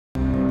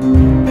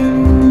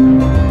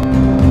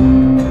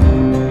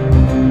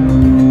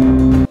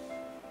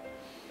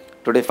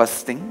Today,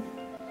 first thing,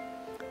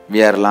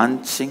 we are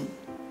launching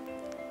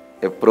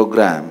a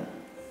program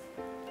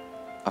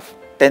of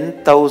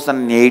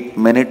 10,008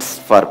 minutes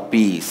for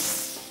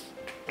peace.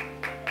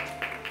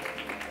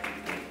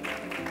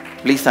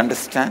 Please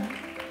understand.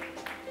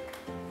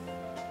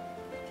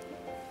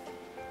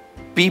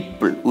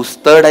 People whose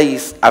third eye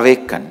is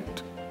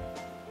awakened,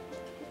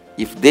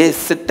 if they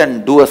sit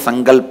and do a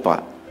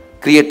sankalpa,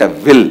 create a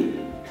will,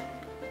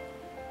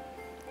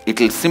 it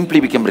will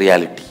simply become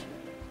reality.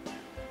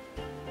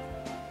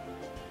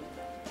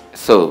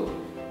 So,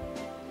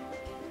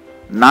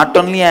 not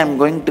only I am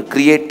going to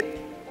create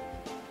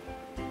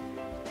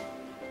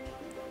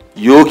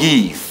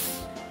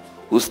yogis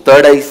whose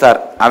third eyes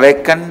are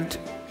awakened,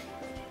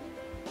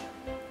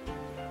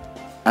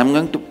 I am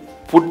going to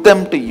put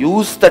them to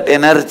use that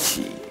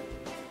energy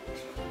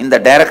in the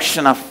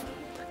direction of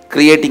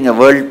creating a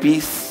world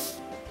peace.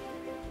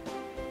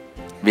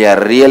 We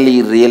are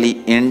really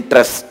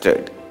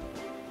interested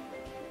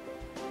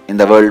in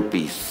the world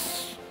peace.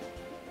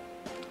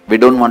 We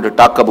don't want to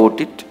talk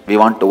about it, we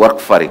want to work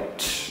for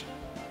it.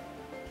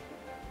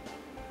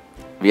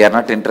 We are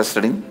not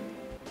interested in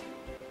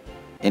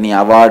any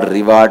award,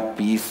 reward,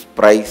 peace,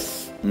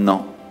 prize,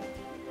 no.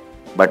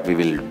 But we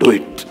will do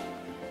it.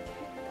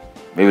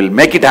 We will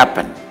make it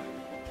happen.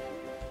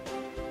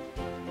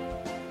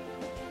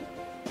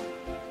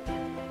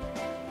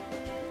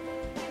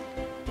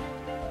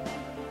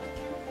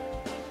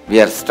 We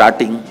are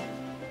starting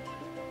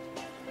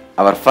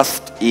our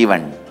first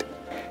event,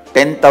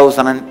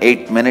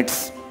 10,008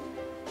 minutes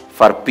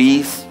for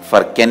peace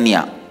for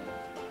Kenya.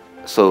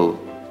 So,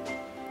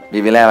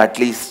 we will have at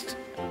least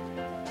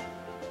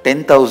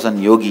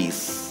 10,000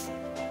 yogis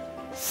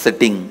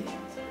sitting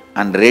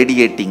and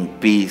radiating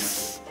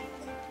peace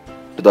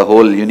to the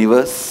whole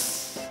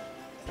universe.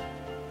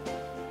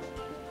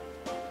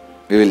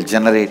 We will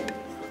generate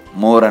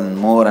more and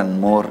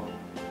more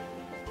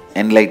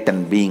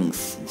enlightened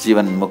beings,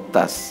 Jivan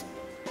Muktas,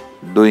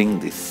 doing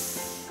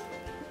this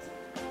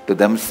to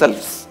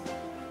themselves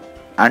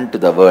and to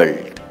the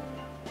world.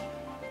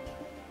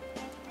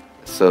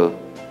 So,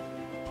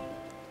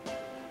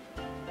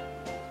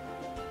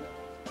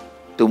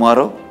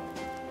 tomorrow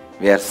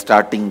we are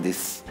starting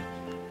this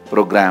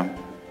program.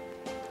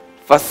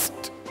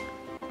 First,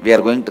 we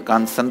are going to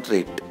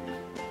concentrate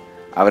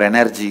our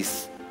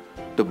energies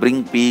to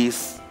bring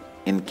peace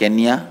in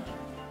Kenya.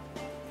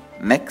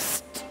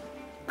 Next,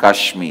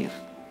 Kashmir.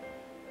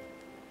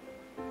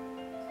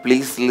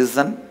 Please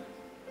listen.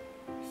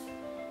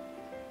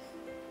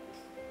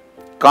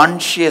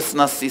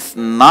 Consciousness is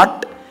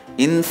not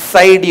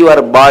inside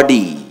your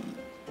body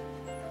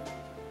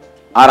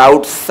or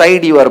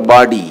outside your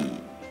body.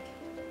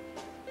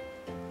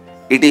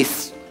 It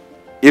is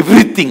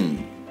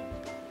everything.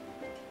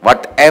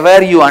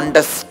 Whatever you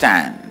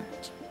understand.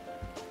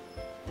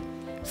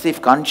 See,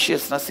 if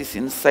consciousness is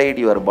inside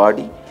your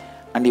body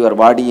and your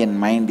body and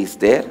mind is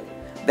there,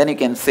 then you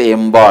can say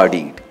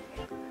embodied.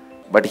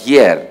 But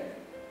here,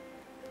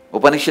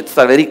 Upanishads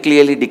are very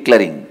clearly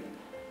declaring,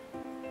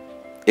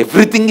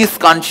 everything is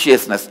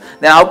consciousness.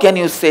 Then how can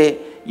you say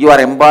you are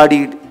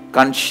embodied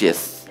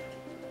conscious?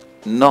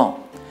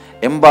 No.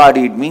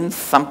 Embodied means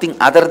something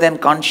other than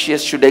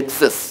conscious should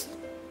exist.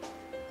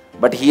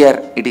 But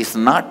here it is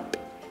not.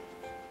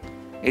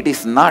 It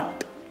is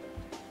not.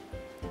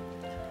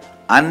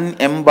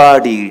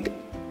 Unembodied,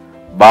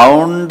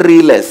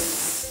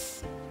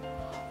 boundaryless,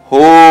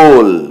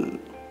 whole.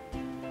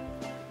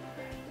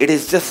 It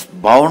is just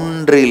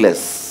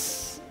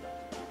boundaryless.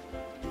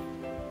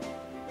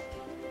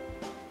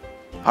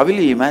 How will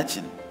you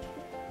imagine?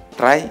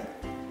 Try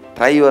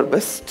your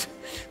best.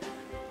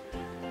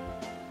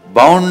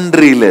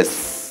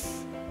 Boundaryless.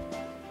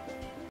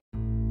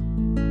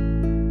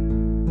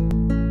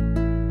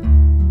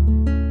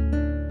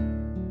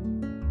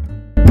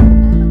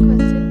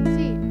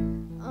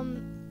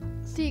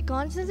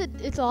 Consciousness,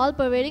 it's all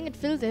pervading, it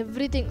fills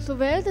everything. So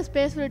where is the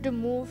space for it to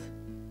move?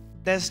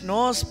 There's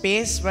no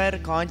space where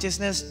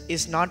consciousness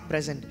is not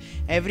present.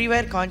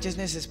 Everywhere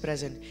consciousness is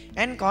present.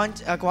 And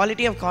a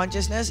quality of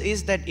consciousness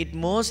is that it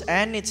moves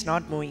and it's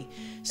not moving.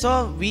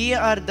 So we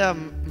are the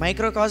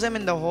microcosm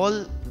in the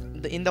whole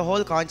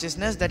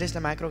consciousness, that is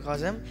the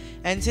macrocosm.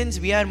 And since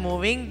we are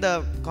moving,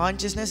 the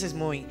consciousness is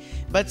moving.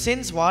 But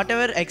since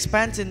whatever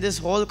expands in this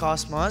whole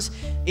cosmos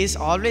is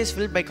always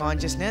filled by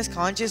consciousness,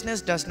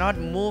 consciousness does not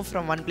move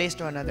from one place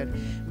to another.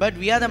 But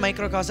we are the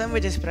microcosm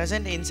which is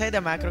present inside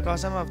the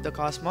macrocosm of the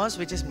cosmos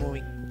which is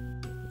moving.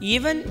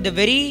 Even the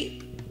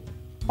very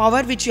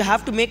power which you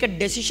have to make a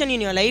decision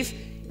in your life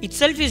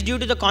itself is due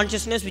to the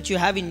consciousness which you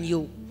have in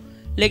you.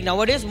 Like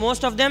nowadays,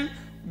 most of them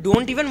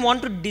don't even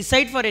want to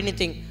decide for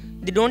anything.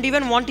 They don't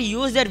even want to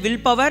use their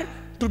willpower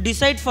to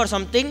decide for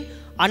something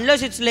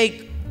unless it's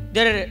like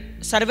their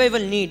survival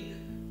need.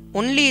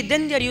 Only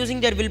then they are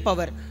using their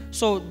willpower.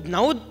 So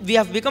now we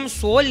have become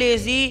so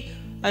lazy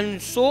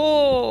and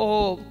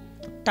so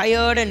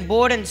tired and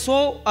bored, and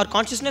so our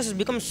consciousness has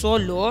become so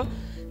low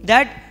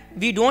that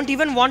we don't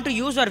even want to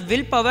use our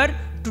willpower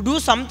to do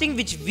something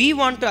which we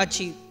want to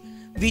achieve.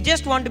 We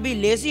just want to be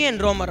lazy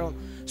and roam around.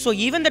 So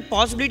even that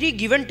possibility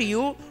given to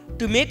you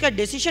to make a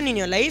decision in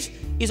your life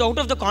is out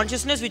of the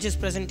consciousness which is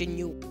present in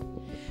you.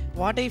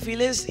 What I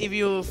feel is, if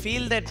you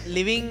feel that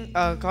living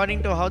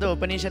according to how the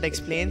Upanishad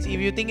explains, if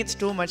you think it's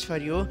too much for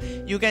you,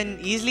 you can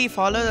easily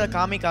follow the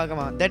Kamik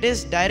Agama that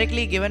is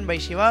directly given by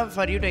Shiva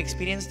for you to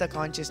experience the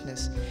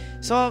consciousness.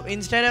 So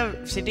instead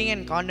of sitting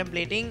and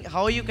contemplating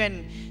how you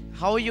can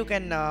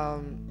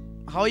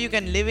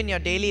live in your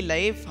daily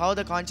life, how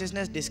the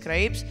consciousness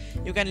describes,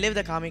 you can live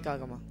the Kamik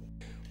Agama.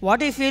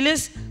 What I feel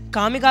is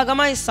Kamik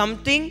Agama is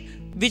something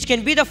which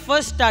can be the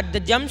first start, the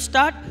jump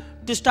start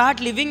to start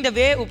living the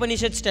way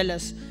Upanishads tell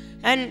us.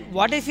 And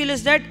what I feel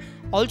is that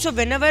also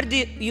whenever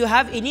you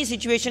have any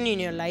situation in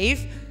your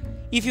life,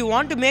 if you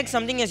want to make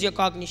something as your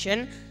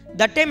cognition,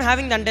 that time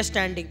having the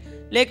understanding,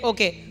 like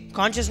okay,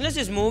 consciousness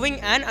is moving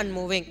and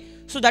unmoving.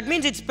 So that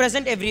means it's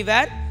present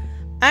everywhere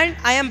and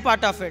I am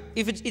part of it,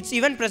 if it's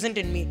even present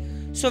in me.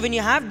 So when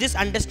you have this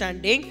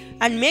understanding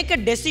and make a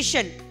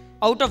decision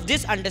out of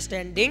this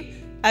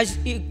understanding, as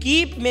you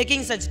keep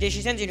making such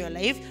decisions in your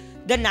life,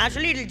 then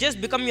naturally it will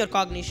just become your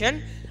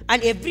cognition,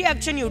 and every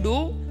action you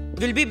do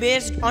will be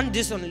based on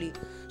this only.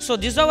 So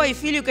this is how I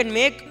feel you can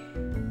make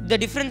the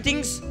different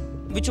things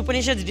which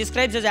Upanishads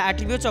describes as the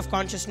attributes of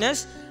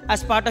consciousness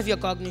as part of your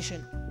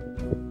cognition.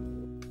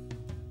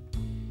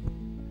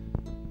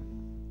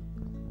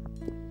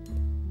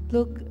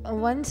 Look,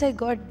 once I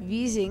got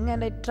wheezing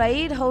and I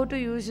tried how to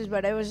use this,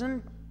 but I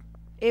wasn't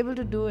able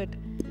to do it.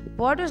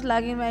 What was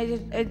lagging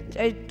me?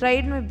 I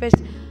tried my best.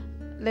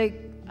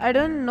 Like, I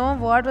don't know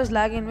what was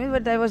lagging me,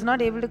 but I was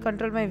not able to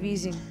control my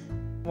wheezing.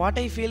 What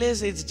I feel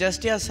is, it's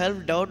just your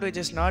self-doubt which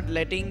is not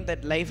letting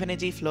that life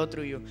energy flow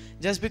through you.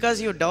 Just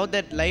because you doubt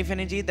that life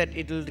energy, that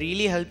it will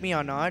really help me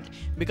or not,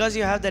 because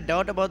you have that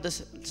doubt about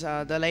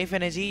the life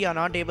energy, you are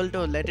not able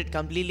to let it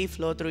completely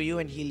flow through you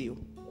and heal you.